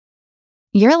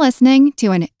You're listening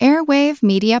to an Airwave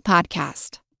Media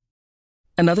Podcast.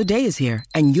 Another day is here,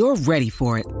 and you're ready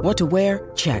for it. What to wear?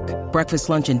 Check. Breakfast,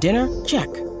 lunch, and dinner? Check.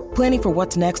 Planning for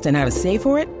what's next and how to save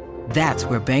for it? That's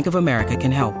where Bank of America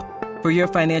can help. For your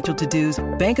financial to-dos,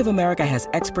 Bank of America has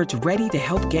experts ready to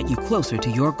help get you closer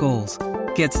to your goals.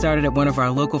 Get started at one of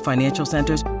our local financial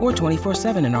centers or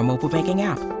 24/7 in our mobile banking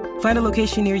app. Find a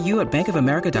location near you at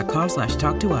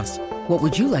bankofamerica.com/talktous. What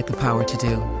would you like the power to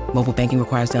do? Mobile banking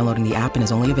requires downloading the app and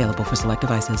is only available for select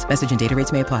devices. Message and data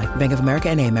rates may apply. Bank of America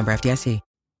N.A., member FDIC.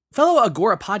 Fellow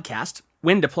Agora podcast,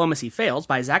 When Diplomacy Fails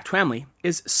by Zach Twamley,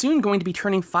 is soon going to be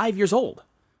turning 5 years old.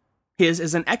 His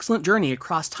is an excellent journey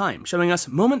across time, showing us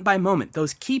moment by moment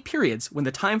those key periods when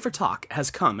the time for talk has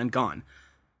come and gone.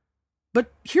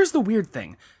 But here's the weird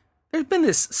thing. There's been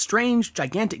this strange,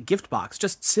 gigantic gift box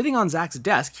just sitting on Zach's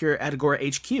desk here at Agora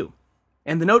HQ,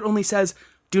 and the note only says,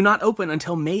 "Do not open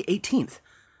until May 18th.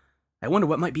 I wonder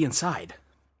what might be inside.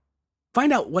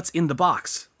 Find out what's in the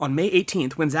box on May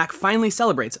 18th when Zach finally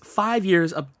celebrates 5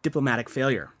 years of diplomatic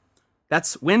failure.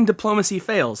 That's When Diplomacy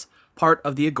Fails, part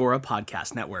of the Agora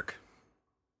Podcast Network.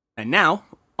 And now,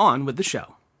 on with the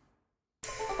show.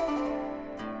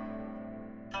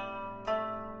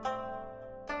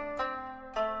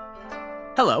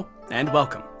 Hello, and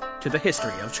welcome to the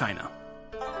History of China.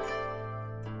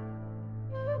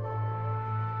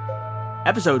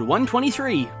 Episode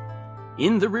 123,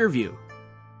 In the Rearview.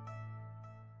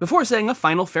 Before saying a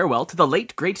final farewell to the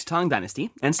late Great Tang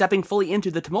Dynasty, and stepping fully into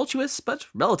the tumultuous but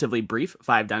relatively brief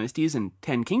 5 dynasties and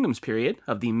 10 kingdoms period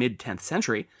of the mid-10th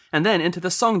century, and then into the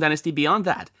Song Dynasty beyond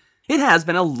that, it has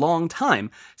been a long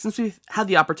time since we've had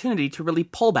the opportunity to really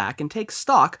pull back and take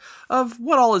stock of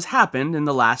what all has happened in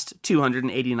the last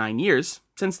 289 years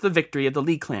since the victory of the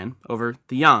Li clan over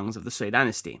the Yangs of the Sui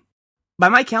Dynasty. By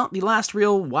my count, the last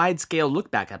real wide-scale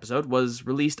look-back episode was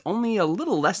released only a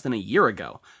little less than a year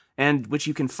ago, and which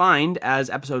you can find as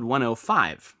episode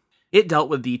 105. It dealt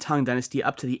with the Tang Dynasty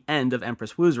up to the end of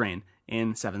Empress Wu's reign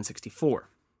in 764.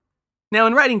 Now,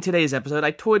 in writing today's episode,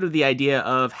 I toyed with the idea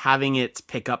of having it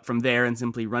pick up from there and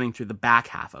simply running through the back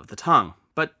half of the Tang,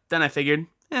 but then I figured,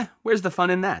 where's the fun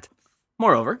in that?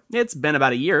 Moreover, it's been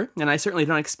about a year, and I certainly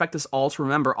don't expect us all to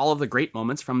remember all of the great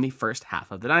moments from the first half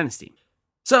of the dynasty.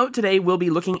 So today we'll be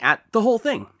looking at the whole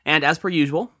thing, and as per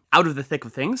usual, out of the thick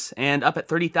of things, and up at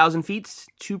 30,000 feet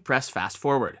to press fast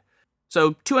forward.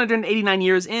 So 289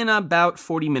 years in about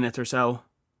 40 minutes or so.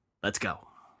 Let's go.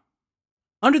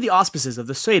 Under the auspices of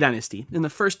the Sui Dynasty in the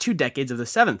first 2 decades of the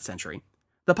 7th century,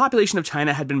 the population of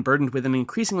China had been burdened with an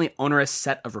increasingly onerous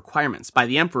set of requirements by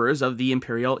the emperors of the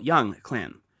imperial Yang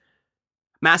clan.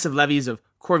 Massive levies of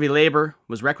corvée labor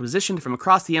was requisitioned from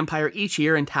across the empire each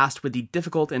year and tasked with the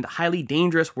difficult and highly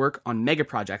dangerous work on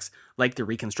mega-projects like the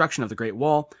reconstruction of the Great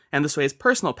Wall and the Sui's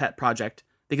personal pet project,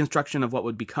 the construction of what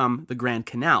would become the Grand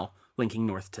Canal linking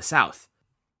north to south.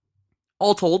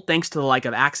 All told, thanks to the like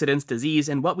of accidents, disease,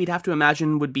 and what we'd have to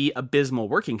imagine would be abysmal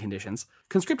working conditions,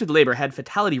 conscripted labor had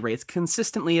fatality rates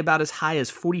consistently about as high as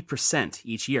 40%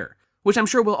 each year, which I'm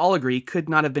sure we'll all agree could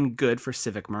not have been good for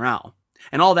civic morale.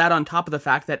 And all that on top of the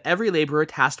fact that every laborer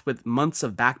tasked with months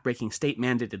of backbreaking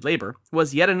state-mandated labor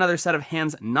was yet another set of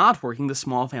hands not working the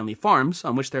small family farms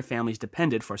on which their families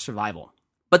depended for survival.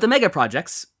 But the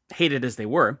mega-projects, hated as they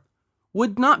were,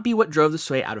 would not be what drove the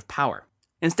Sui out of power.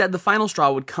 Instead, the final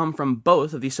straw would come from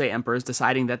both of the Sui emperors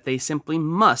deciding that they simply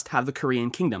must have the Korean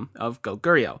kingdom of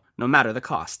Goguryeo, no matter the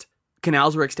cost.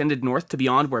 Canals were extended north to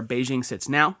beyond where Beijing sits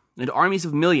now, and armies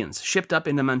of millions shipped up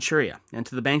into Manchuria and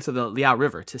to the banks of the Liao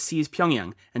River to seize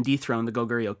Pyongyang and dethrone the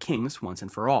Goguryeo kings once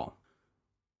and for all.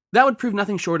 That would prove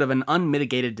nothing short of an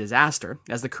unmitigated disaster,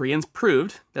 as the Koreans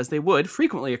proved, as they would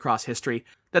frequently across history,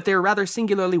 that they were rather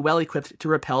singularly well equipped to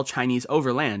repel Chinese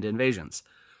overland invasions.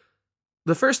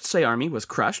 The first Sui army was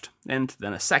crushed, and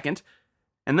then a second,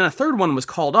 and then a third one was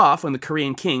called off when the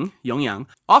Korean king, Yongyang,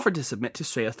 offered to submit to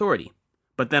Sui authority,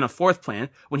 but then a fourth plan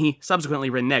when he subsequently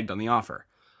reneged on the offer.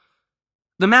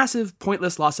 The massive,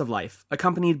 pointless loss of life,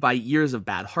 accompanied by years of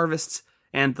bad harvests,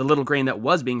 and the little grain that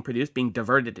was being produced being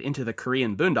diverted into the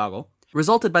Korean boondoggle,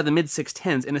 resulted by the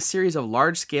mid-610s in a series of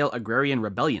large-scale agrarian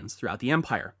rebellions throughout the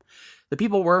empire. The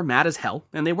people were mad as hell,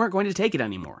 and they weren't going to take it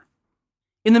anymore.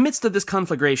 In the midst of this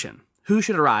conflagration, who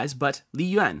should arise but Li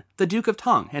Yuan, the Duke of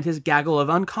Tang, and his gaggle of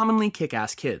uncommonly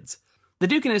kick-ass kids. The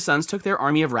Duke and his sons took their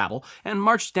army of rabble and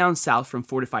marched down south from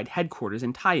fortified headquarters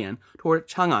in Taiyan toward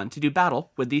Chang'an to do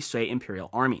battle with the Sui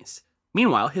imperial armies.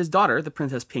 Meanwhile, his daughter, the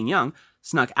Princess Pingyang,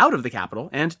 snuck out of the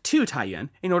capital and to Taiyuan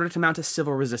in order to mount a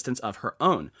civil resistance of her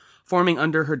own, forming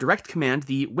under her direct command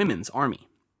the Women's Army.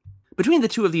 Between the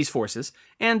two of these forces,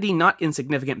 and the not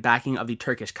insignificant backing of the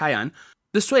Turkish Kayan,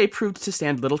 the Sui proved to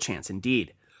stand little chance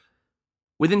indeed.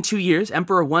 Within 2 years,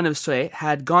 Emperor I of Sui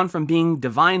had gone from being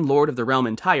divine lord of the realm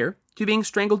entire to being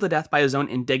strangled to death by his own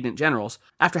indignant generals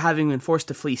after having been forced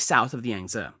to flee south of the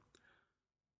Yangtze.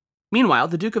 Meanwhile,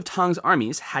 the Duke of Tang's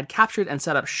armies had captured and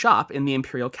set up shop in the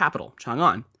imperial capital,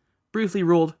 Chang'an, briefly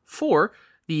ruled for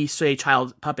the Sui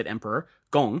child puppet emperor,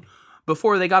 Gong,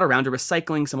 before they got around to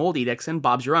recycling some old edicts and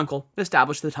Bob's your uncle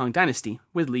established the Tang Dynasty,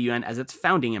 with Li Yuan as its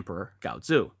founding emperor,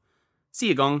 Gaozu. See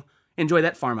you, Gong. Enjoy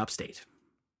that farm upstate.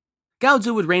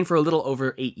 Gaozu would reign for a little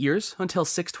over 8 years, until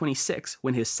 626,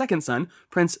 when his second son,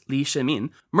 Prince Li Shimin,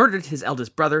 murdered his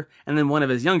eldest brother and then one of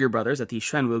his younger brothers at the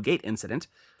Xuanwu Gate incident,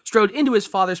 strode into his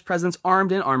father's presence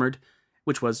armed and armored,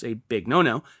 which was a big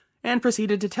no-no, and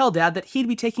proceeded to tell Dad that he'd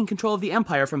be taking control of the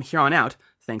empire from here on out,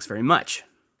 thanks very much.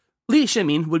 Li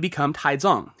Shimin would become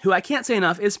Taizong, who I can't say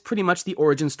enough is pretty much the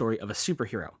origin story of a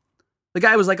superhero. The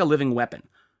guy was like a living weapon,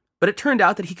 but it turned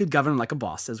out that he could govern like a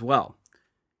boss as well.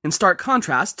 In stark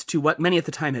contrast to what many at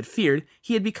the time had feared,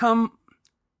 he became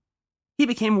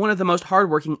one of the most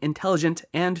hardworking, intelligent,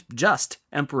 and just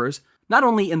emperors, not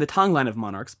only in the Tang line of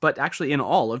monarchs, but actually in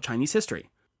all of Chinese history.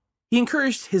 He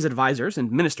encouraged his advisors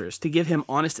and ministers to give him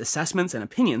honest assessments and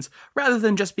opinions, rather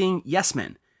than just being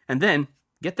yes-men, and then,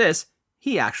 get this,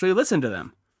 he actually listened to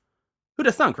them. Who'd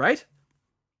have thunk, right?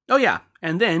 Oh yeah,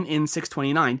 and then, in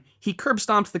 629, he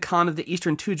curb-stomped the Khan of the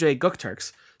Eastern Tujue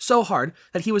Gokturks so hard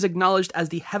that he was acknowledged as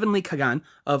the heavenly Khagan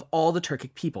of all the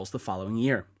Turkic peoples the following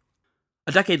year.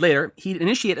 A decade later, he'd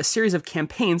initiate a series of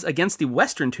campaigns against the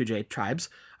Western Tujue tribes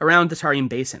around the Tarim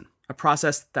Basin, a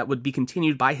process that would be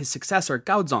continued by his successor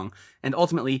Gaozong, and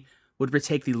ultimately would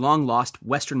retake the long-lost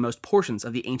westernmost portions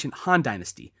of the ancient Han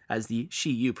dynasty as the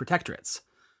Shiyu protectorates,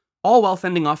 all while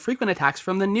fending off frequent attacks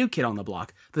from the new kid on the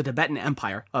block, the Tibetan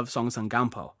Empire of Songtsen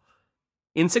Gampo.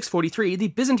 In 643, the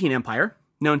Byzantine Empire,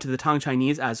 known to the Tang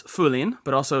Chinese as Fulin,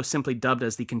 but also simply dubbed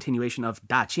as the continuation of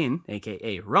Daqin,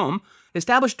 aka Rome,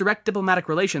 established direct diplomatic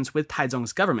relations with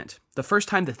Taizong's government, the first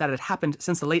time that had happened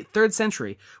since the late 3rd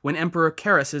century, when Emperor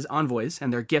Carus's envoys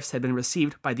and their gifts had been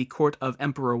received by the court of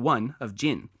Emperor I of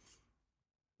Jin.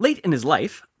 Late in his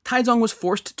life, Taizong was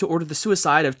forced to order the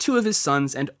suicide of 2 of his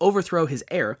sons and overthrow his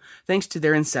heir, thanks to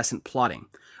their incessant plotting,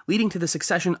 leading to the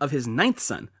succession of his 9th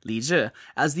son, Li Zhi,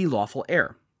 as the lawful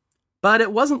heir. But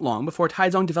it wasn't long before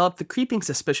Taizong developed the creeping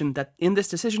suspicion that in this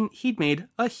decision he'd made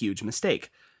a huge mistake,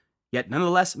 yet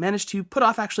nonetheless managed to put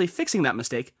off actually fixing that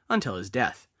mistake until his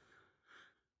death.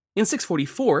 In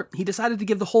 644, he decided to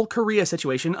give the whole Korea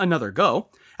situation another go,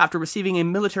 after receiving a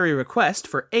military request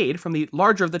for aid from the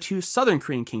larger of the 2 southern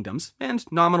Korean kingdoms and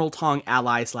nominal Tang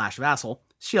ally/vassal,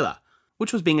 Shilla,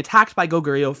 which was being attacked by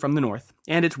Goguryeo from the north,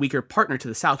 and its weaker partner to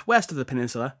the southwest of the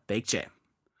peninsula, Baekje.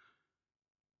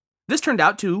 This turned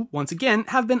out to, once again,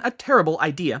 have been a terrible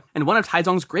idea, and one of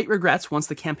Taizong's great regrets once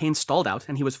the campaign stalled out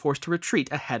and he was forced to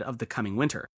retreat ahead of the coming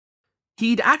winter.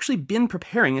 He'd actually been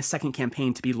preparing a second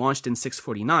campaign to be launched in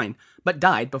 649, but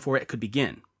died before it could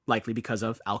begin, likely because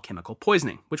of alchemical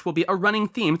poisoning, which will be a running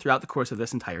theme throughout the course of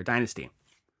this entire dynasty.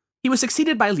 He was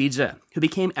succeeded by Li Zhi, who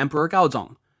became Emperor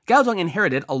Gaozong. Gaozong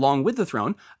inherited, along with the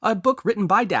throne, a book written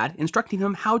by Dad instructing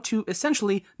him how to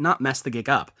essentially not mess the gig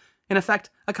up, in effect,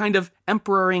 a kind of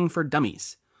emperoring for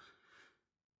dummies.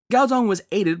 Gaozong was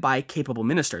aided by capable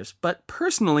ministers, but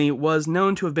personally was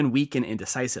known to have been weak and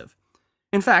indecisive.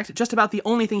 In fact, just about the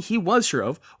only thing he was sure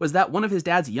of was that one of his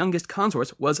dad's youngest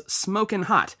consorts was smoking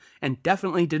hot, and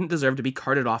definitely didn't deserve to be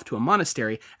carted off to a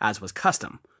monastery, as was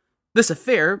custom. This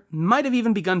affair might have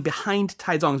even begun behind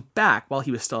Taizong's back while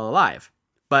he was still alive.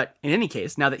 But in any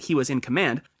case, now that he was in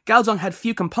command, Gaozong had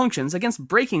few compunctions against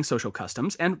breaking social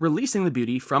customs and releasing the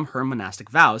beauty from her monastic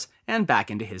vows and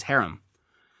back into his harem.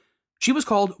 She was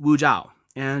called Wu Zhao,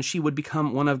 and she would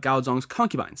become one of Gaozong's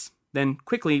concubines, then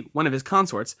quickly one of his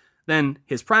consorts, then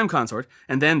his prime consort,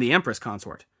 and then the empress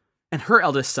consort, and her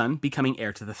eldest son becoming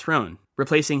heir to the throne,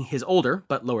 replacing his older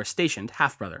but lower stationed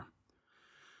half-brother.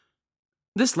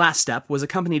 This last step was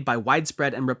accompanied by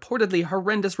widespread and reportedly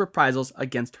horrendous reprisals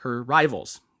against her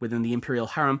rivals within the imperial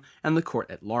harem and the court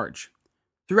at large.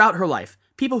 Throughout her life,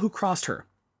 people who crossed her,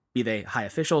 be they high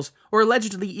officials or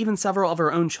allegedly even several of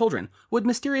her own children, would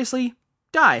mysteriously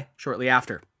die shortly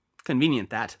after. Convenient,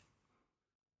 that.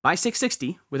 By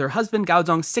 660, with her husband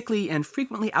Gaozong sickly and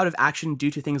frequently out of action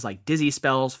due to things like dizzy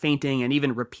spells, fainting, and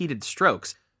even repeated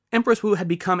strokes, Empress Wu had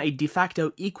become a de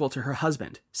facto equal to her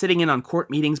husband, sitting in on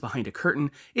court meetings behind a curtain,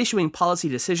 issuing policy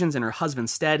decisions in her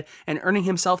husband's stead, and earning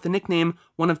himself the nickname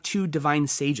one of 2 divine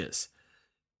sages.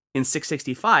 In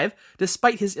 665,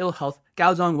 despite his ill health,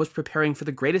 Gaozong was preparing for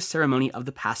the greatest ceremony of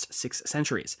the past 6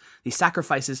 centuries, the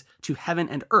sacrifices to heaven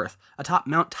and earth atop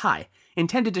Mount Tai,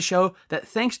 intended to show that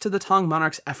thanks to the Tang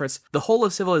monarch's efforts, the whole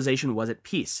of civilization was at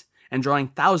peace, and drawing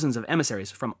thousands of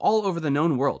emissaries from all over the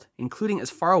known world, including as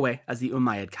far away as the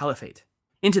Umayyad Caliphate.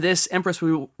 Into this, Empress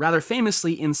Wu rather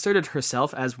famously inserted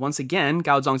herself as once again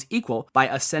Gaozong's equal by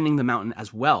ascending the mountain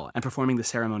as well and performing the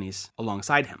ceremonies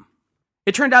alongside him.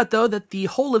 It turned out, though, that the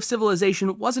whole of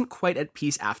civilization wasn't quite at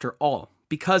peace after all,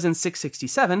 because in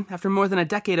 667, after more than a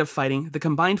decade of fighting, the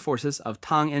combined forces of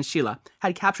Tang and Shilla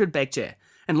had captured Baekje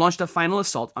and launched a final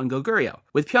assault on Goguryeo,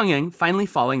 with Pyongyang finally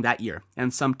falling that year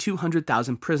and some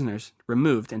 200,000 prisoners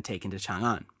removed and taken to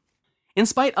Chang'an. In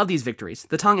spite of these victories,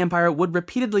 the Tang Empire would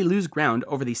repeatedly lose ground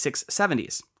over the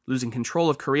 670s, losing control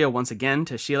of Korea once again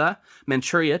to Shilla,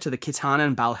 Manchuria to the Khitan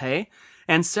and Balhae,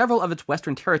 and several of its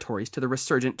western territories to the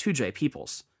resurgent Tuje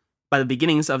peoples. By the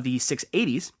beginnings of the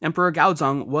 680s, Emperor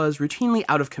Gaozong was routinely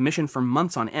out of commission for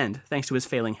months on end thanks to his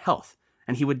failing health,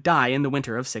 and he would die in the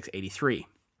winter of 683.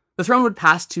 The throne would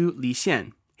pass to Li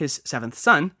Xian, his seventh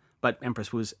son, but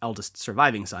Empress Wu's eldest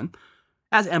surviving son,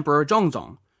 as Emperor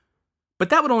Zhongzong. But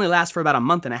that would only last for about a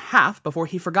month and a half before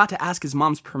he forgot to ask his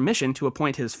mom's permission to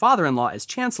appoint his father-in-law as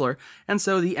chancellor, and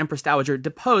so the Empress Dowager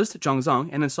deposed Zhongzong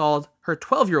and installed her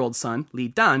 12-year-old son, Li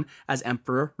Dan, as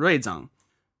Emperor Ruizong.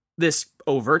 This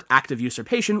overt act of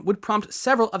usurpation would prompt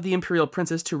several of the imperial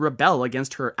princes to rebel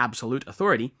against her absolute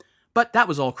authority, but that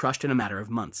was all crushed in a matter of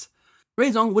months.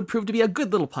 Ruizong would prove to be a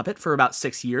good little puppet for about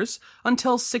 6 years,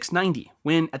 until 690,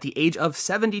 when, at the age of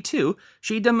 72,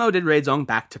 she demoted Ruizong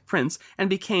back to prince and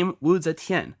became Wu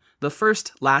Zetian, the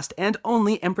first, last, and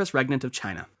only empress regnant of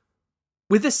China.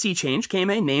 With this sea change came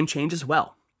a name change as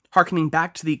well. Harkening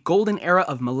back to the golden era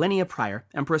of millennia prior,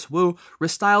 Empress Wu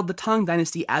restyled the Tang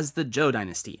dynasty as the Zhou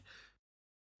dynasty.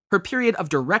 Her period of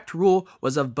direct rule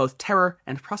was of both terror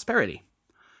and prosperity.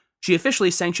 She officially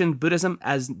sanctioned Buddhism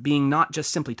as being not just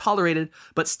simply tolerated,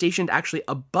 but stationed actually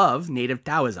above native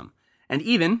Taoism, and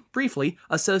even, briefly,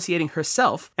 associating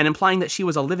herself and implying that she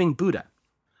was a living Buddha.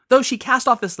 Though she cast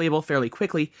off this label fairly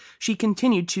quickly, she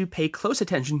continued to pay close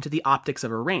attention to the optics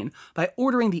of her reign by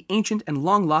ordering the ancient and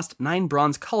long-lost 9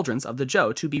 bronze cauldrons of the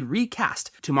Zhou to be recast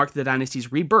to mark the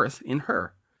dynasty's rebirth in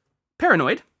her.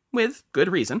 Paranoid, with good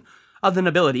reason, of the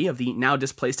nobility of the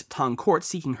now-displaced Tang court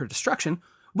seeking her destruction,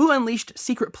 Wu unleashed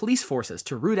secret police forces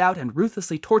to root out and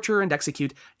ruthlessly torture and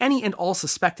execute any and all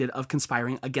suspected of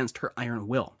conspiring against her iron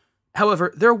will.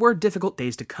 However, there were difficult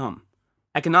days to come.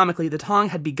 Economically, the Tang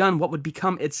had begun what would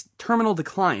become its terminal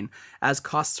decline, as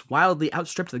costs wildly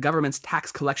outstripped the government's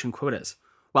tax collection quotas,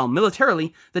 while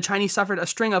militarily, the Chinese suffered a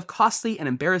string of costly and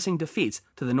embarrassing defeats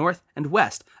to the north and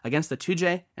west against the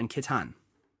Tuje and Khitan.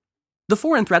 The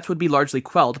foreign threats would be largely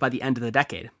quelled by the end of the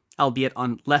decade, albeit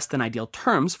on less than ideal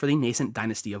terms for the nascent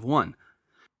dynasty of One.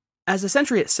 As the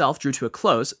century itself drew to a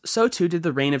close, so too did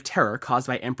the reign of terror caused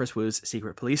by Empress Wu's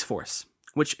secret police force,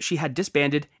 which she had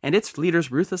disbanded and its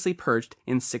leaders ruthlessly purged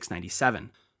in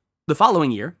 697. The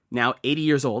following year, now 80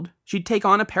 years old, she'd take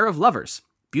on a pair of lovers,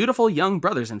 beautiful young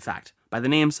brothers in fact, by the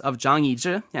names of Zhang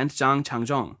Yizhi and Zhang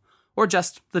Changjong, or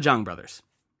just the Zhang brothers.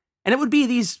 And it would be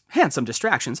these handsome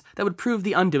distractions that would prove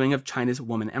the undoing of China's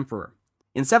woman emperor.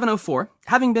 In 704,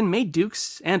 having been made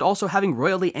dukes, and also having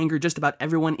royally angered just about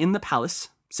everyone in the palace,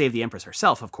 save the empress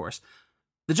herself, of course,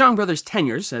 the Zhang brothers'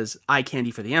 tenures as eye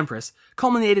candy for the empress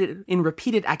culminated in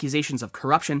repeated accusations of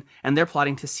corruption and their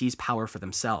plotting to seize power for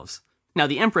themselves. Now,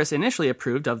 the empress initially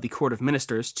approved of the court of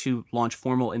ministers to launch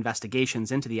formal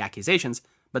investigations into the accusations,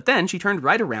 but then she turned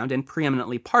right around and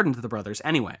preeminently pardoned the brothers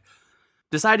anyway.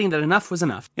 Deciding that enough was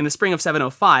enough, in the spring of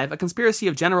 705, a conspiracy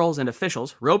of generals and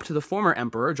officials roped the former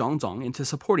emperor Zhongzong into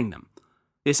supporting them.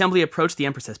 The assembly approached the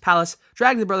empress's palace,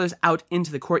 dragged the brothers out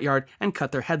into the courtyard, and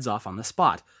cut their heads off on the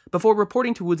spot, before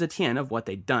reporting to Wu Zetian of what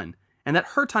they'd done, and that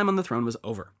her time on the throne was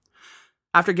over.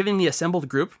 After giving the assembled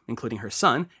group, including her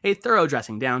son, a thorough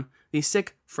dressing down, the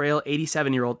sick, frail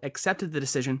 87-year-old accepted the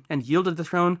decision and yielded the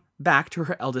throne back to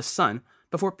her eldest son,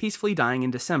 before peacefully dying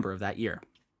in December of that year.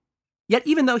 Yet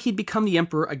even though he'd become the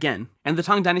emperor again, and the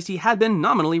Tang dynasty had been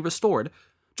nominally restored,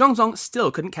 Zhongzong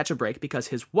still couldn't catch a break because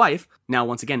his wife, now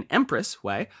once again Empress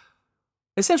Wei,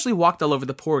 essentially walked all over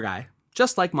the poor guy,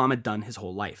 just like Mom had done his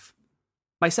whole life.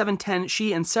 By 710,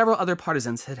 she and several other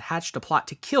partisans had hatched a plot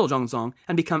to kill Zhongzong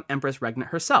and become Empress Regnant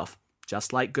herself,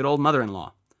 just like good old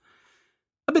mother-in-law.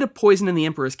 A bit of poison in the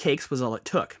emperor's cakes was all it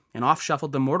took, and off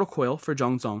shuffled the mortal coil for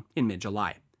Zhongzong in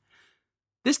mid-July.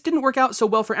 This didn't work out so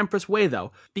well for Empress Wei,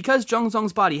 though, because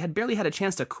Zhongzong's body had barely had a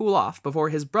chance to cool off before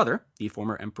his brother, the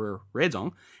former Emperor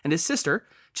Ruizong, and his sister,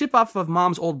 chip off of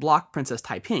Mom's old block Princess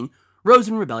Taiping, rose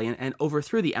in rebellion and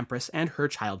overthrew the Empress and her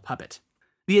child puppet.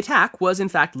 The attack was in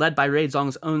fact led by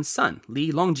Ruizong's own son,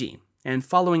 Li Longji, and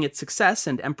following its success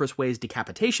and Empress Wei's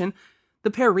decapitation,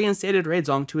 the pair reinstated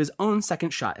Ruizong to his own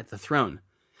second shot at the throne.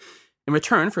 In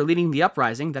return for leading the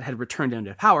uprising that had returned him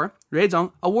to power,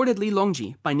 Ruizong awarded Li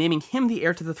Longji by naming him the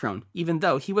heir to the throne, even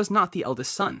though he was not the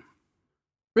eldest son.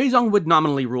 Ruizong would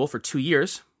nominally rule for 2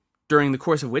 years, during the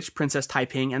course of which Princess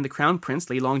Taiping and the Crown Prince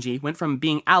Li Longji went from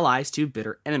being allies to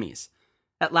bitter enemies.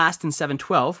 At last, in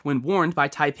 712, when warned by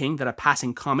Taiping that a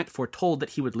passing comet foretold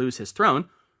that he would lose his throne,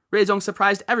 Ruizong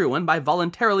surprised everyone by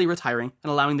voluntarily retiring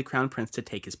and allowing the Crown Prince to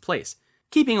take his place,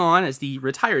 keeping on as the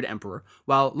retired emperor,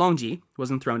 while Longji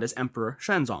was enthroned as Emperor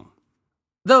Xuanzong.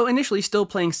 Though initially still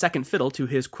playing second fiddle to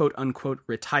his quote-unquote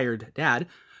retired dad,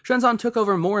 Xuanzong took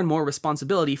over more and more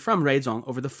responsibility from Ruizong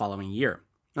over the following year,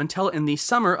 until in the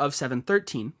summer of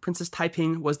 713, Princess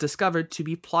Taiping was discovered to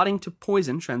be plotting to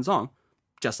poison Xuanzong,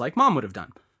 just like Mom would have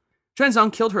done.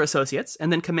 Xuanzong killed her associates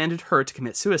and then commanded her to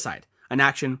commit suicide, an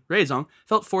action Ruizong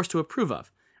felt forced to approve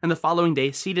of, and the following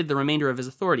day ceded the remainder of his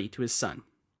authority to his son.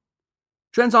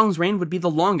 Xuanzong's reign would be the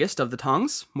longest of the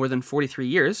Tangs, more than 43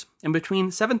 years, and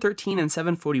between 713 and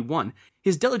 741,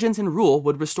 his diligence in rule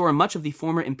would restore much of the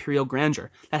former imperial grandeur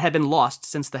that had been lost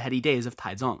since the heady days of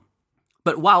Taizong.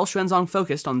 But while Xuanzong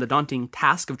focused on the daunting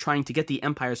task of trying to get the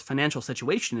empire's financial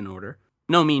situation in order,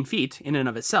 no mean feat in and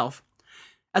of itself,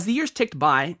 as the years ticked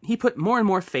by, he put more and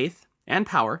more faith and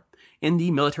power in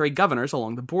the military governors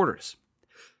along the borders.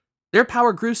 Their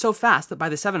power grew so fast that by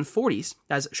the 740s,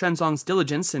 as Xuanzong's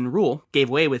diligence in rule gave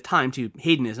way with time to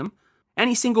hedonism,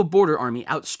 any single border army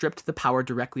outstripped the power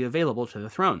directly available to the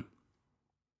throne.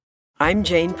 I'm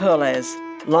Jane Perlez,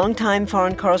 longtime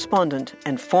foreign correspondent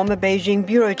and former Beijing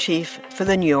bureau chief for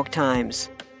the New York Times.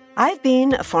 I've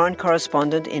been a foreign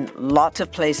correspondent in lots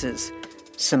of places: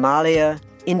 Somalia,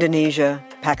 Indonesia,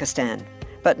 Pakistan,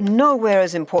 but nowhere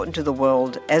as important to the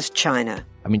world as China.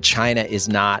 I mean, China is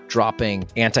not dropping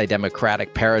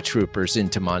anti-democratic paratroopers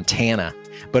into Montana.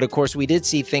 But of course, we did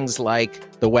see things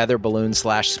like the weather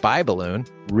balloon/spy balloon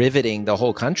riveting the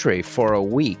whole country for a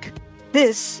week.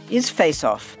 This is Face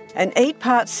Off, an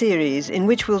 8-part series in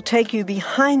which we'll take you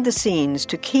behind the scenes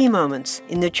to key moments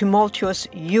in the tumultuous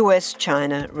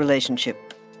U.S.-China relationship.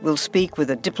 We'll speak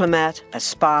with a diplomat, a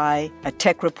spy, a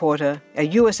tech reporter, a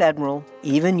U.S. admiral,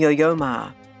 even Yo-Yo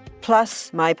Ma.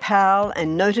 Plus, my pal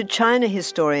and noted China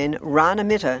historian Rana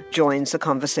Mitter joins the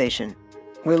conversation.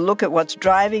 We'll look at what's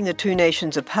driving the two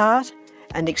nations apart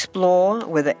and explore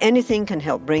whether anything can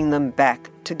help bring them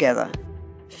back together.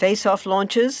 Face Off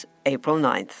launches April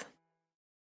 9th.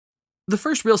 The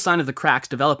first real sign of the cracks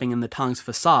developing in the Tang's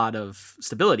facade of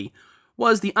stability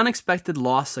was the unexpected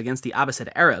loss against the Abbasid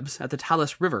Arabs at the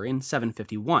Talas River in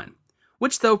 751.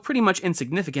 Which, though pretty much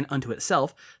insignificant unto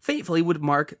itself, fatefully would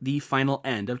mark the final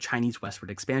end of Chinese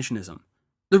westward expansionism.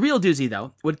 The real doozy,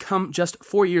 though, would come just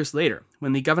 4 years later,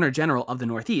 when the Governor-General of the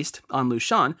Northeast, An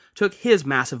Lushan, took his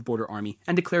massive border army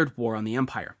and declared war on the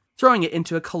empire, throwing it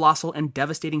into a colossal and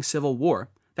devastating civil war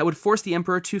that would force the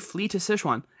emperor to flee to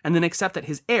Sichuan and then accept that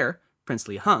his heir, Prince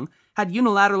Li Heng, had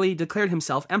unilaterally declared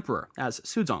himself emperor as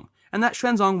Suzong, and that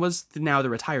Xuanzong was now the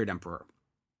retired emperor.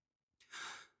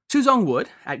 Suzong would,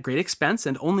 at great expense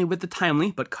and only with the timely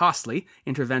but costly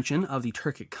intervention of the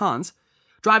Turkic Khans,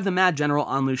 drive the mad general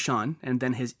An Lushan and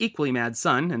then his equally mad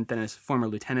son, and then his former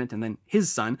lieutenant and then his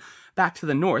son, back to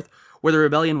the north, where the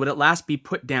rebellion would at last be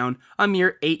put down a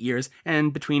mere 8 years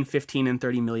and between 15 and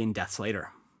 30 million deaths later.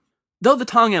 Though the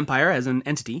Tang Empire, as an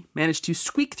entity, managed to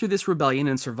squeak through this rebellion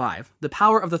and survive, the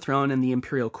power of the throne and the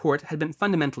imperial court had been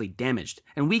fundamentally damaged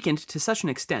and weakened to such an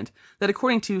extent that,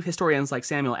 according to historians like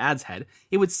Samuel Adshead,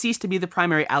 it would cease to be the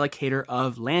primary allocator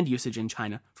of land usage in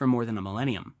China for more than a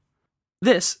millennium.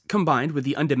 This, combined with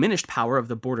the undiminished power of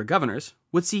the border governors,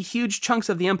 would see huge chunks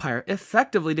of the empire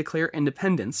effectively declare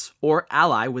independence or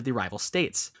ally with the rival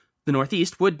states. The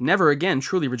Northeast would never again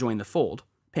truly rejoin the fold,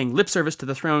 paying lip service to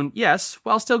the throne, yes,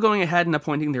 while still going ahead and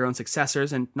appointing their own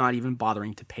successors and not even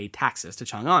bothering to pay taxes to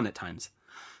Chang'an at times.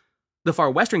 The far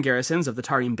western garrisons of the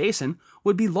Tarim Basin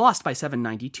would be lost by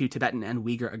 790 to Tibetan and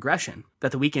Uyghur aggression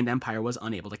that the weakened empire was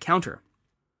unable to counter.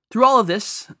 Through all of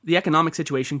this, the economic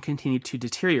situation continued to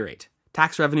deteriorate.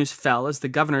 Tax revenues fell as the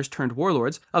governors turned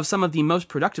warlords of some of the most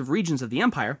productive regions of the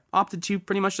empire opted to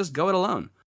pretty much just go it alone.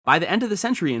 By the end of the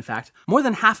century, in fact, more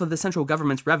than half of the central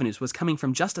government's revenues was coming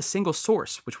from just a single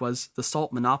source, which was the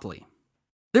salt monopoly.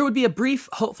 There would be a brief,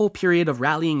 hopeful period of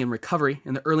rallying and recovery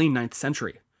in the early 9th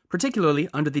century, particularly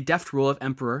under the deft rule of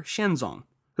Emperor Xianzong,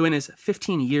 who in his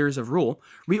 15 years of rule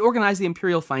reorganized the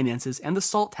imperial finances and the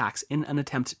salt tax in an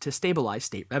attempt to stabilize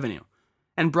state revenue,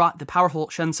 and brought the powerful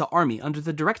Shensa army under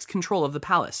the direct control of the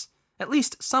palace, at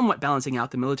least somewhat balancing out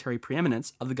the military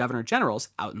preeminence of the governor-generals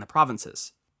out in the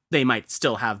provinces. They might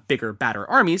still have bigger, badder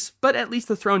armies, but at least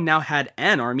the throne now had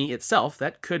an army itself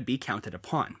that could be counted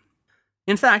upon.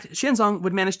 In fact, Xuanzong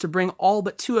would manage to bring all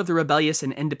but 2 of the rebellious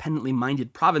and independently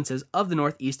minded provinces of the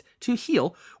northeast to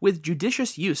heel with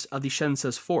judicious use of the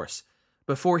Shense's force,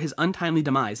 before his untimely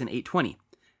demise in 820,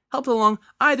 helped along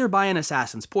either by an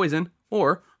assassin's poison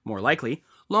or, more likely,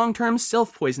 long-term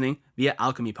self-poisoning via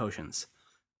alchemy potions.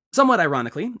 Somewhat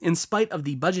ironically, in spite of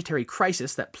the budgetary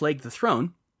crisis that plagued the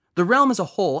throne, the realm as a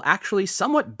whole actually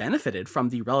somewhat benefited from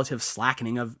the relative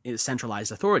slackening of its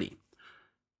centralized authority.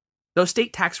 Though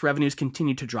state tax revenues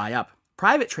continued to dry up,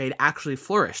 private trade actually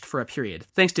flourished for a period,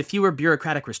 thanks to fewer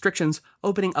bureaucratic restrictions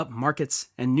opening up markets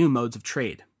and new modes of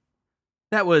trade.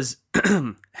 That was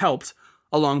helped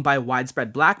along by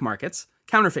widespread black markets,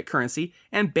 counterfeit currency,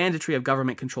 and banditry of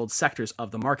government-controlled sectors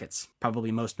of the markets,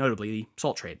 probably most notably the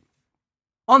salt trade.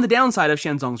 On the downside of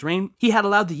Xuanzong's reign, he had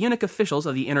allowed the eunuch officials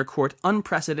of the inner court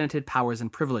unprecedented powers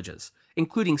and privileges,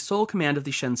 including sole command of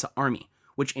the Shense army,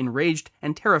 which enraged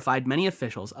and terrified many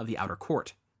officials of the outer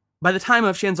court. By the time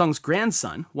of Xuanzong's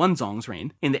grandson, Wenzong's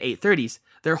reign, in the 830s,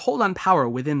 their hold on power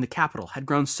within the capital had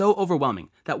grown so overwhelming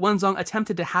that Wenzong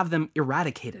attempted to have them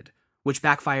eradicated, which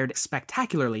backfired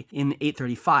spectacularly in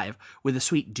 835 with the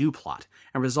Sweet Dew plot,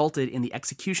 and resulted in the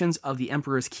executions of the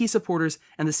emperor's key supporters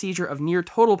and the seizure of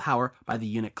near-total power by the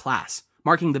eunuch class,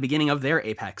 marking the beginning of their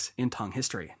apex in Tang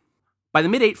history. By the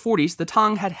mid-840s, the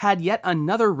Tang had had yet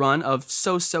another run of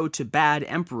so-so to bad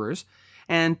emperors,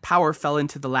 and power fell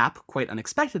into the lap, quite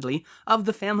unexpectedly, of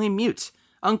the family mute,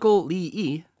 Uncle Li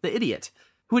Yi, the idiot,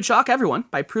 who would shock everyone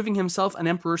by proving himself an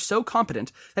emperor so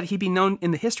competent that he'd be known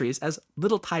in the histories as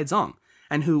Little Taizong,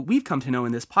 and who we've come to know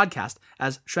in this podcast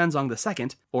as Xuanzong II,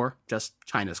 or just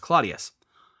China's Claudius.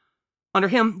 Under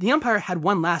him, the empire had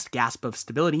one last gasp of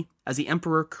stability, as the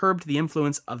emperor curbed the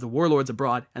influence of the warlords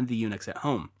abroad and the eunuchs at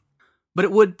home. But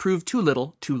it would prove too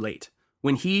little, too late.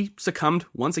 When he succumbed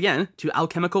once again to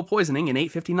alchemical poisoning in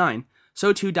 859,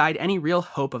 so too died any real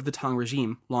hope of the Tang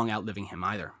regime, long outliving him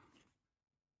either.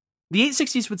 The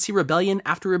 860s would see rebellion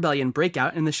after rebellion break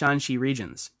out in the Shanxi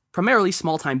regions, primarily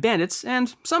small-time bandits,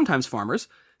 and sometimes farmers,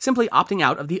 simply opting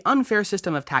out of the unfair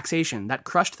system of taxation that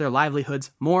crushed their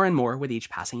livelihoods more and more with each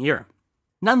passing year.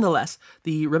 Nonetheless,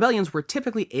 the rebellions were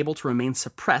typically able to remain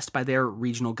suppressed by their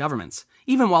regional governments,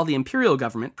 even while the imperial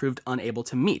government proved unable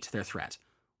to meet their threat,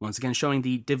 once again showing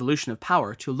the devolution of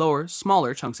power to lower,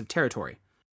 smaller chunks of territory.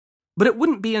 But it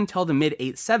wouldn't be until the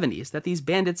mid-870s that these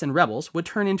bandits and rebels would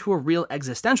turn into a real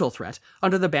existential threat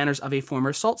under the banners of a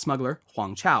former salt smuggler,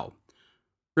 Huang Chao.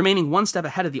 Remaining one step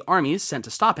ahead of the armies sent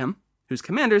to stop him, whose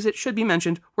commanders, it should be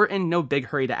mentioned, were in no big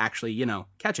hurry to actually,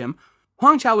 catch him,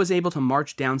 Huang Chao was able to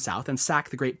march down south and sack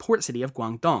the great port city of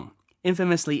Guangdong,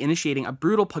 infamously initiating a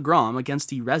brutal pogrom against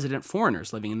the resident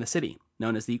foreigners living in the city,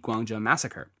 known as the Guangzhou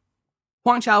Massacre.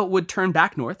 Huang Chao would turn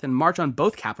back north and march on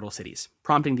both capital cities,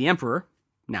 prompting the emperor,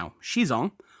 now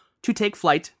Shizong, to take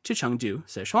flight to Chengdu,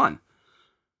 Sichuan.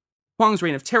 Huang's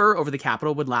reign of terror over the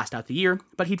capital would last out the year,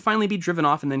 but he'd finally be driven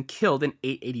off and then killed in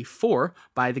 884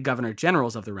 by the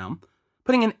governor-generals of the realm,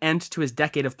 putting an end to his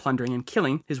decade of plundering and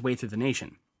killing his way through the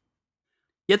nation.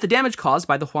 Yet the damage caused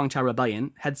by the Huangchao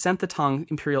rebellion had sent the Tang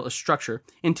imperial structure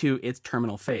into its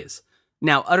terminal phase.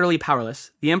 Now utterly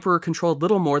powerless, the emperor controlled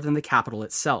little more than the capital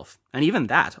itself, and even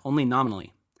that only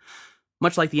nominally.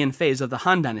 Much like the end phase of the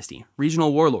Han Dynasty,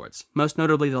 regional warlords, most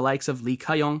notably the likes of Li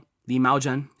Kayong, Li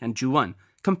Maozhen, and Zhu Wen,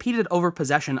 competed over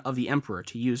possession of the emperor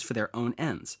to use for their own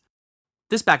ends.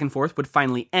 This back and forth would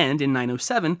finally end in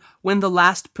 907 when the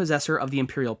last possessor of the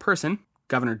imperial person,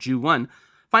 Governor Zhu Wen,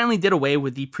 finally did away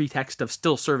with the pretext of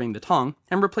still serving the Tang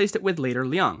and replaced it with later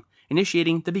Liang,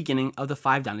 initiating the beginning of the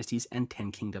 5 Dynasties and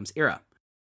 10 Kingdoms era.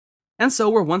 And so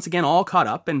we're once again all caught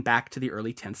up and back to the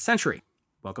early 10th century.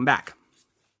 Welcome back.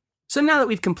 So now that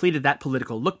we've completed that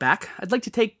political look back, I'd like to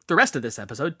take the rest of this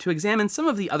episode to examine some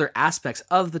of the other aspects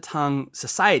of the Tang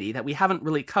society that we haven't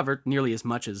really covered nearly as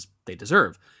much as they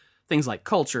deserve. Things like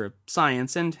culture,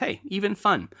 science, and hey, even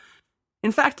fun.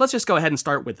 In fact, let's just go ahead and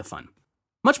start with the fun.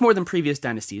 Much more than previous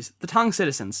dynasties, the Tang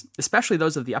citizens, especially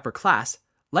those of the upper class,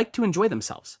 liked to enjoy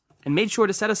themselves, and made sure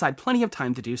to set aside plenty of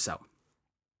time to do so.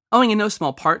 Owing in no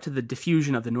small part to the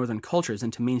diffusion of the northern cultures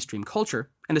into mainstream culture,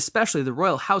 and especially the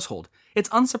royal household, it's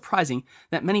unsurprising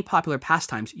that many popular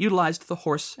pastimes utilized the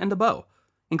horse and the bow,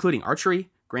 including archery,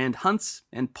 grand hunts,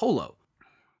 and polo.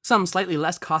 Some slightly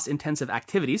less cost-intensive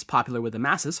activities popular with the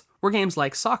masses were games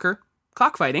like soccer,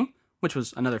 cockfighting, which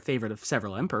was another favorite of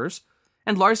several emperors,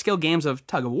 and large-scale games of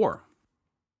tug-of-war.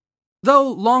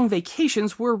 Though long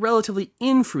vacations were relatively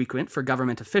infrequent for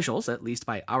government officials, at least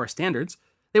by our standards,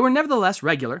 they were nevertheless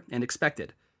regular and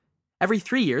expected. Every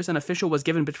 3 years, an official was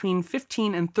given between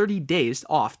 15 and 30 days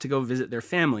off to go visit their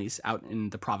families out in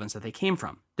the province that they came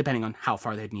from, depending on how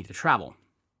far they'd need to travel.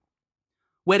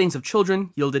 Weddings of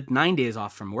children yielded 9 days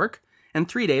off from work, and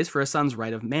 3 days for a son's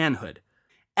right of manhood.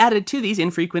 Added to these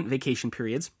infrequent vacation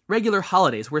periods, regular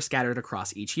holidays were scattered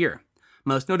across each year,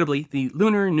 most notably the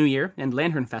Lunar New Year and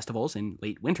Lantern Festivals in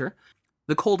late winter,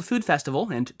 the Cold Food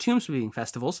Festival and Tomb Sweeping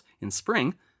Festivals in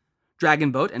spring,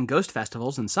 Dragon Boat and Ghost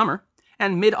Festivals in summer,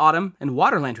 and Mid-Autumn and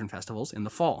Water Lantern Festivals in the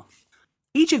fall.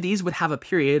 Each of these would have a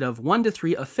period of 1 to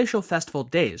 3 official festival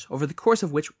days, over the course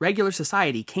of which regular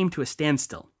society came to a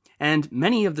standstill, and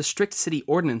many of the strict city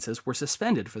ordinances were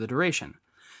suspended for the duration.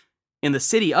 In the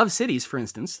city of cities, for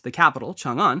instance, the capital,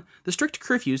 Chang'an, the strict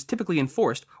curfews typically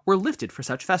enforced were lifted for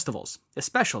such festivals,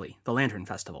 especially the Lantern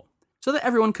Festival, so that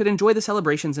everyone could enjoy the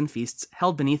celebrations and feasts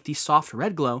held beneath the soft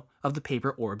red glow of the paper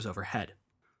orbs overhead.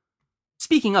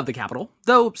 Speaking of the capital,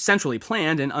 though centrally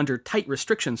planned and under tight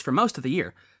restrictions for most of the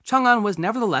year, Chang'an was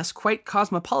nevertheless quite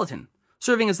cosmopolitan,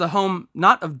 serving as the home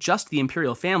not of just the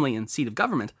imperial family and seat of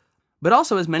government, but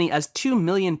also as many as 2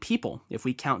 million people if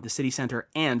we count the city center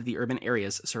and the urban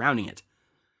areas surrounding it.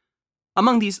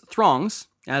 Among these throngs,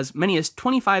 as many as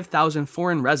 25,000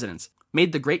 foreign residents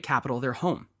made the great capital their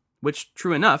home, which,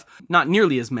 true enough, not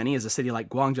nearly as many as a city like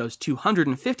Guangzhou's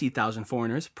 250,000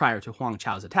 foreigners prior to Huang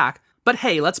Chao's attack. But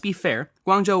hey, let's be fair,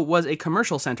 Guangzhou was a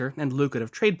commercial center and lucrative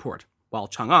trade port, while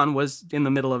Chang'an was in the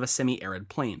middle of a semi-arid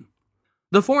plain.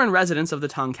 The foreign residents of the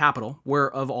Tang capital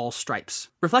were of all stripes,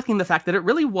 reflecting the fact that it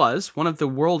really was one of the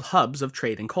world hubs of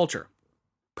trade and culture.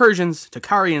 Persians,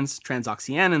 Tocharians,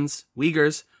 Transoxianans,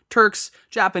 Uyghurs, Turks,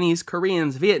 Japanese,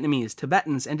 Koreans, Vietnamese,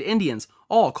 Tibetans, and Indians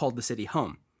all called the city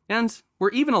home, and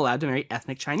were even allowed to marry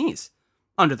ethnic Chinese.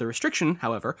 Under the restriction,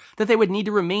 however, that they would need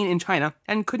to remain in China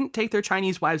and couldn't take their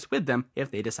Chinese wives with them if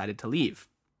they decided to leave.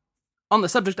 On the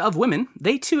subject of women,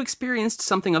 they too experienced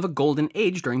something of a golden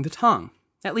age during the Tang,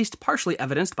 at least partially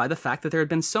evidenced by the fact that there had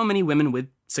been so many women with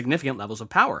significant levels of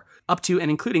power, up to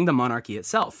and including the monarchy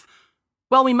itself.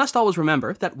 While we must always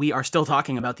remember that we are still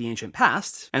talking about the ancient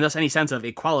past, and thus any sense of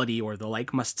equality or the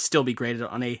like must still be graded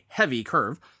on a heavy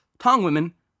curve, Tang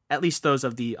women, at least those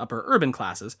of the upper urban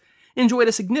classes, enjoyed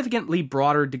a significantly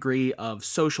broader degree of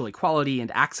social equality and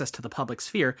access to the public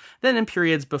sphere than in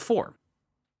periods before.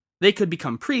 They could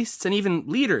become priests and even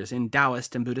leaders in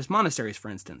Taoist and Buddhist monasteries, for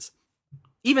instance.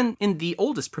 Even in the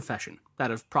oldest profession,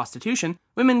 that of prostitution,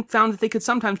 women found that they could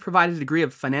sometimes provide a degree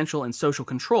of financial and social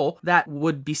control that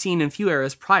would be seen in few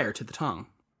eras prior to the Tang.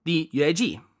 The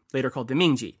Yueji, later called the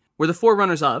Mingji, were the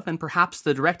forerunners of, and perhaps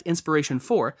the direct inspiration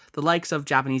for, the likes of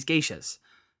Japanese geishas.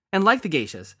 And like the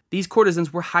geishas, these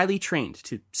courtesans were highly trained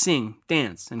to sing,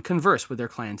 dance, and converse with their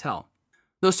clientele.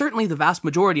 Though certainly the vast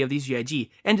majority of these yueji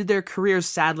ended their careers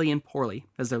sadly and poorly,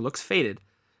 as their looks faded,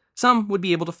 some would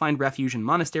be able to find refuge in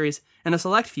monasteries, and a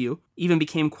select few even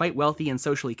became quite wealthy and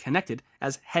socially connected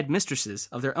as headmistresses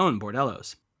of their own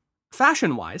bordellos.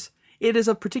 Fashion-wise, it is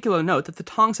of particular note that the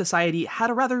Tang society had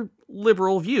a rather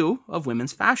liberal view of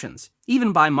women's fashions,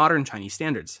 even by modern Chinese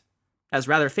standards. As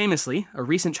rather famously, a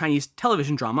recent Chinese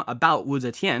television drama about Wu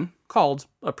Zetian, called,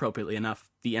 appropriately enough,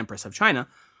 The Empress of China,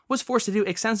 was forced to do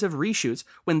extensive reshoots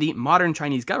when the modern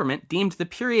Chinese government deemed the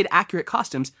period-accurate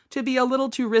costumes to be a little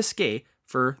too risque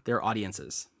for their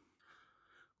audiences.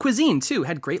 Cuisine, too,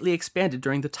 had greatly expanded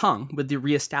during the Tang with the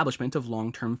re-establishment of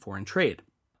long-term foreign trade.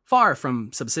 Far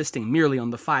from subsisting merely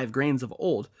on the 5 grains of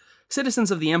old, citizens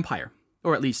of the empire,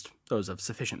 or at least those of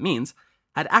sufficient means,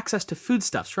 had access to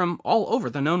foodstuffs from all over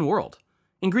the known world.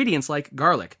 Ingredients like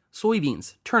garlic,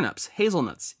 soybeans, turnips,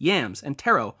 hazelnuts, yams, and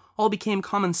taro all became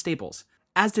common staples,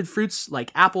 as did fruits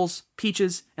like apples,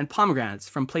 peaches, and pomegranates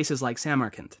from places like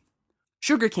Samarkand.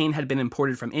 Sugarcane had been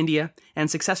imported from India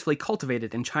and successfully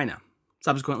cultivated in China,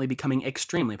 subsequently becoming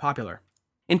extremely popular.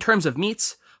 In terms of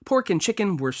meats, pork and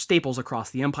chicken were staples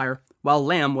across the empire, while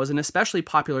lamb was an especially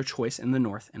popular choice in the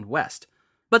north and west.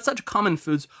 But such common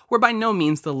foods were by no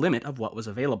means the limit of what was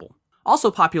available.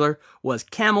 Also popular was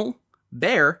camel,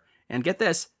 bear, and get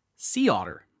this, sea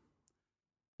otter.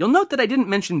 You'll note that I didn't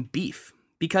mention beef,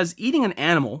 because eating an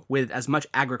animal with as much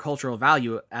agricultural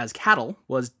value as cattle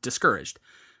was discouraged.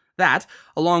 That,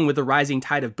 along with the rising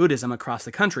tide of Buddhism across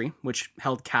the country, which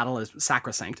held cattle as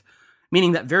sacrosanct,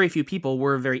 meaning that very few people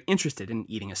were very interested in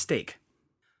eating a steak.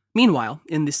 Meanwhile,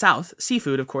 in the south,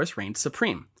 seafood, of course, reigned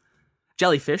supreme.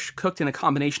 Jellyfish, cooked in a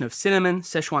combination of cinnamon,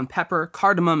 Szechuan pepper,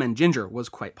 cardamom, and ginger, was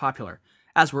quite popular,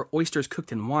 as were oysters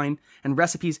cooked in wine, and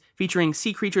recipes featuring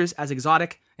sea creatures as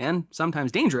exotic, and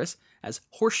sometimes dangerous, as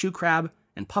horseshoe crab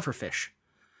and pufferfish.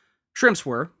 Shrimps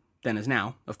were, then as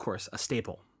now, of course, a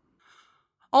staple.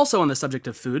 Also on the subject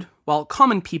of food, while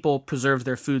common people preserved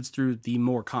their foods through the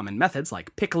more common methods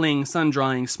like pickling,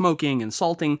 sun-drying, smoking, and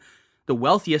salting, the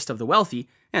wealthiest of the wealthy,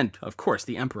 and of course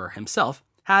the emperor himself,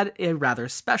 had a rather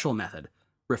special method: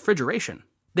 refrigeration.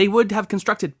 They would have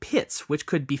constructed pits which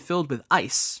could be filled with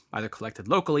ice, either collected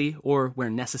locally or, where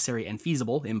necessary and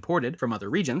feasible, imported from other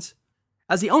regions.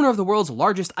 As the owner of the world's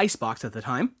largest icebox at the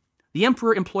time, the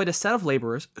emperor employed a set of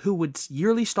laborers who would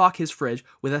yearly stock his fridge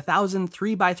with 1,000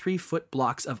 3-by-3-foot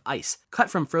blocks of ice, cut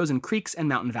from frozen creeks and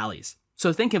mountain valleys.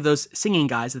 So think of those singing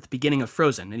guys at the beginning of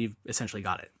Frozen, and you've essentially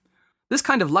got it. This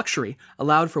kind of luxury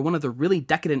allowed for one of the really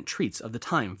decadent treats of the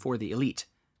time for the elite: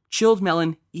 chilled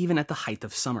melon even at the height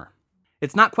of summer.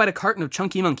 It's not quite a carton of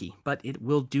Chunky Monkey, but it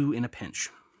will do in a pinch.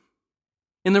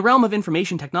 In the realm of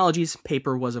information technologies,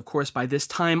 paper was of course by this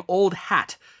time old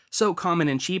hat, so common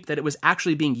and cheap that it was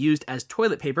actually being used as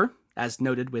toilet paper, as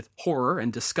noted with horror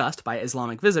and disgust by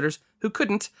Islamic visitors who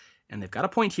couldn't, and they've got a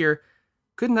point here,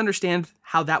 couldn't understand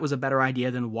how that was a better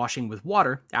idea than washing with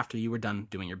water after you were done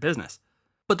doing your business.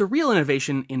 But the real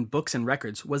innovation in books and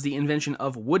records was the invention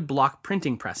of woodblock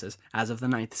printing presses as of the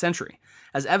 9th century,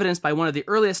 as evidenced by one of the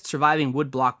earliest surviving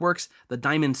woodblock works, the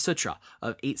Diamond Sutra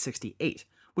of 868,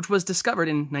 which was discovered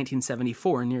in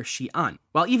 1974 near Xi'an,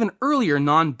 while even earlier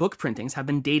non-book printings have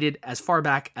been dated as far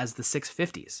back as the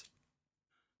 650s.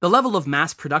 The level of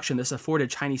mass production this afforded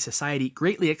Chinese society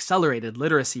greatly accelerated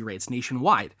literacy rates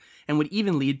nationwide, and would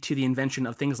even lead to the invention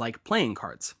of things like playing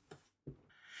cards.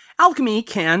 Alchemy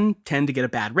can tend to get a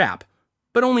bad rap,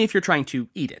 but only if you're trying to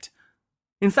eat it.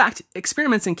 In fact,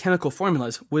 experiments in chemical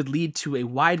formulas would lead to a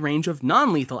wide range of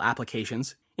non-lethal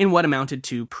applications in what amounted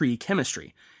to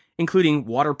pre-chemistry, including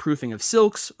waterproofing of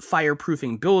silks,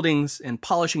 fireproofing buildings, and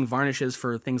polishing varnishes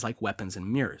for things like weapons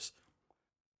and mirrors.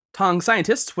 Tang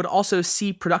scientists would also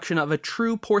see production of a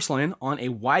true porcelain on a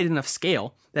wide enough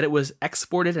scale that it was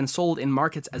exported and sold in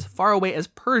markets as far away as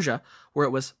Persia, where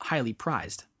it was highly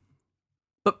prized.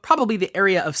 But probably the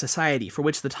area of society for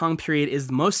which the Tang period is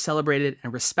most celebrated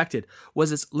and respected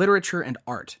was its literature and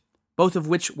art, both of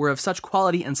which were of such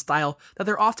quality and style that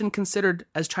they're often considered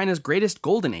as China's greatest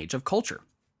golden age of culture.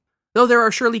 Though there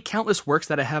are surely countless works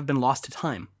that have been lost to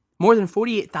time, more than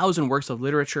 48,000 works of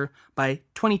literature by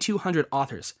 2,200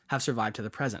 authors have survived to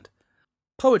the present.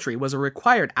 Poetry was a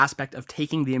required aspect of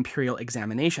taking the imperial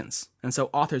examinations, and so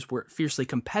authors were fiercely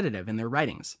competitive in their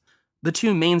writings. The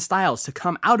two main styles to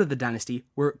come out of the dynasty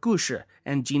were gushi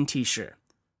and jintishi.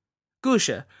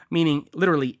 Gushi, meaning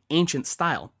literally ancient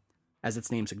style, as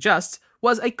its name suggests,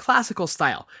 was a classical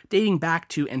style dating back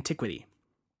to antiquity.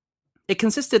 It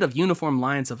consisted of uniform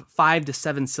lines of 5 to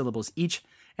 7 syllables each,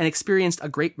 and experienced a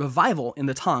great revival in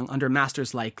the Tang under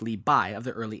masters like Li Bai of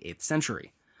the early 8th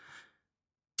century.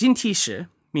 Jintishi,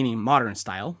 meaning modern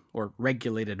style, or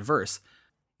regulated verse,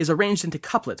 is arranged into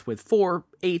couplets with 4,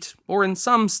 8, or in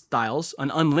some styles, an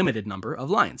unlimited number of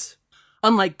lines.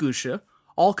 Unlike gushi,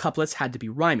 all couplets had to be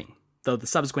rhyming, though the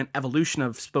subsequent evolution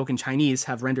of spoken Chinese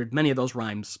have rendered many of those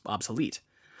rhymes obsolete,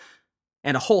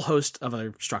 and a whole host of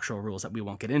other structural rules that we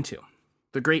won't get into.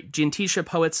 The great Jintishi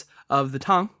poets of the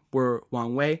Tang were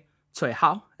Wang Wei, Cui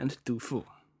Hao, and Du Fu.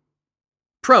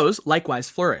 Prose likewise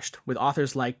flourished, with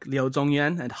authors like Liu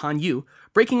Zongyuan and Han Yu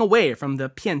breaking away from the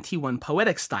Pian Tiwan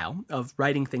poetic style of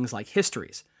writing things like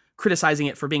histories, criticizing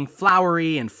it for being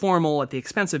flowery and formal at the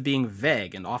expense of being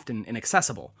vague and often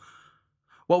inaccessible.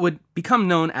 What would become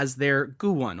known as their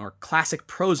Guwan, or classic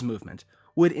prose movement,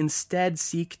 would instead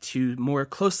seek to more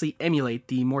closely emulate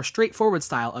the more straightforward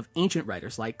style of ancient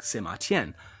writers like Sima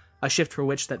Qian, a shift for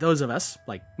which that those of us,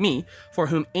 like me, for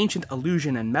whom ancient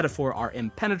allusion and metaphor are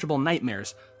impenetrable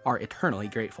nightmares, are eternally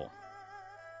grateful.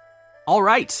 All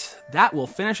right, that will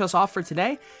finish us off for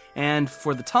today, and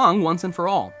for the Tang once and for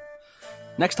all.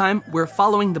 Next time, we're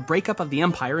following the breakup of the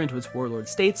empire into its warlord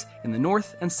states in the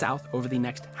north and south over the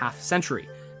next half-century,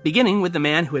 beginning with the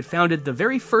man who had founded the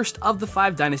very first of the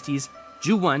 5 dynasties,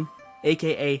 Zhu Wen,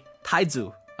 aka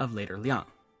Taizu of later Liang.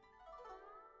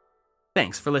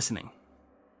 Thanks for listening.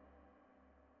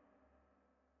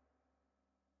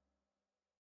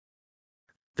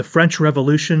 The French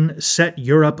Revolution set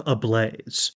Europe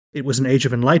ablaze. It was an age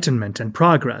of enlightenment and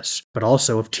progress, but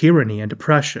also of tyranny and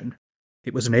oppression.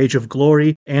 It was an age of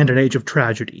glory and an age of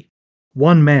tragedy.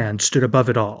 One man stood above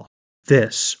it all.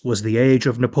 This was the Age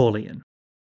of Napoleon.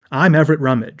 I'm Everett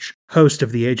Rummage, host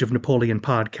of the Age of Napoleon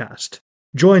podcast.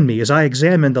 Join me as I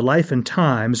examine the life and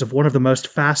times of one of the most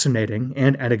fascinating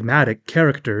and enigmatic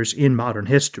characters in modern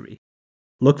history.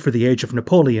 Look for the Age of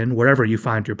Napoleon wherever you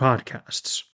find your podcasts.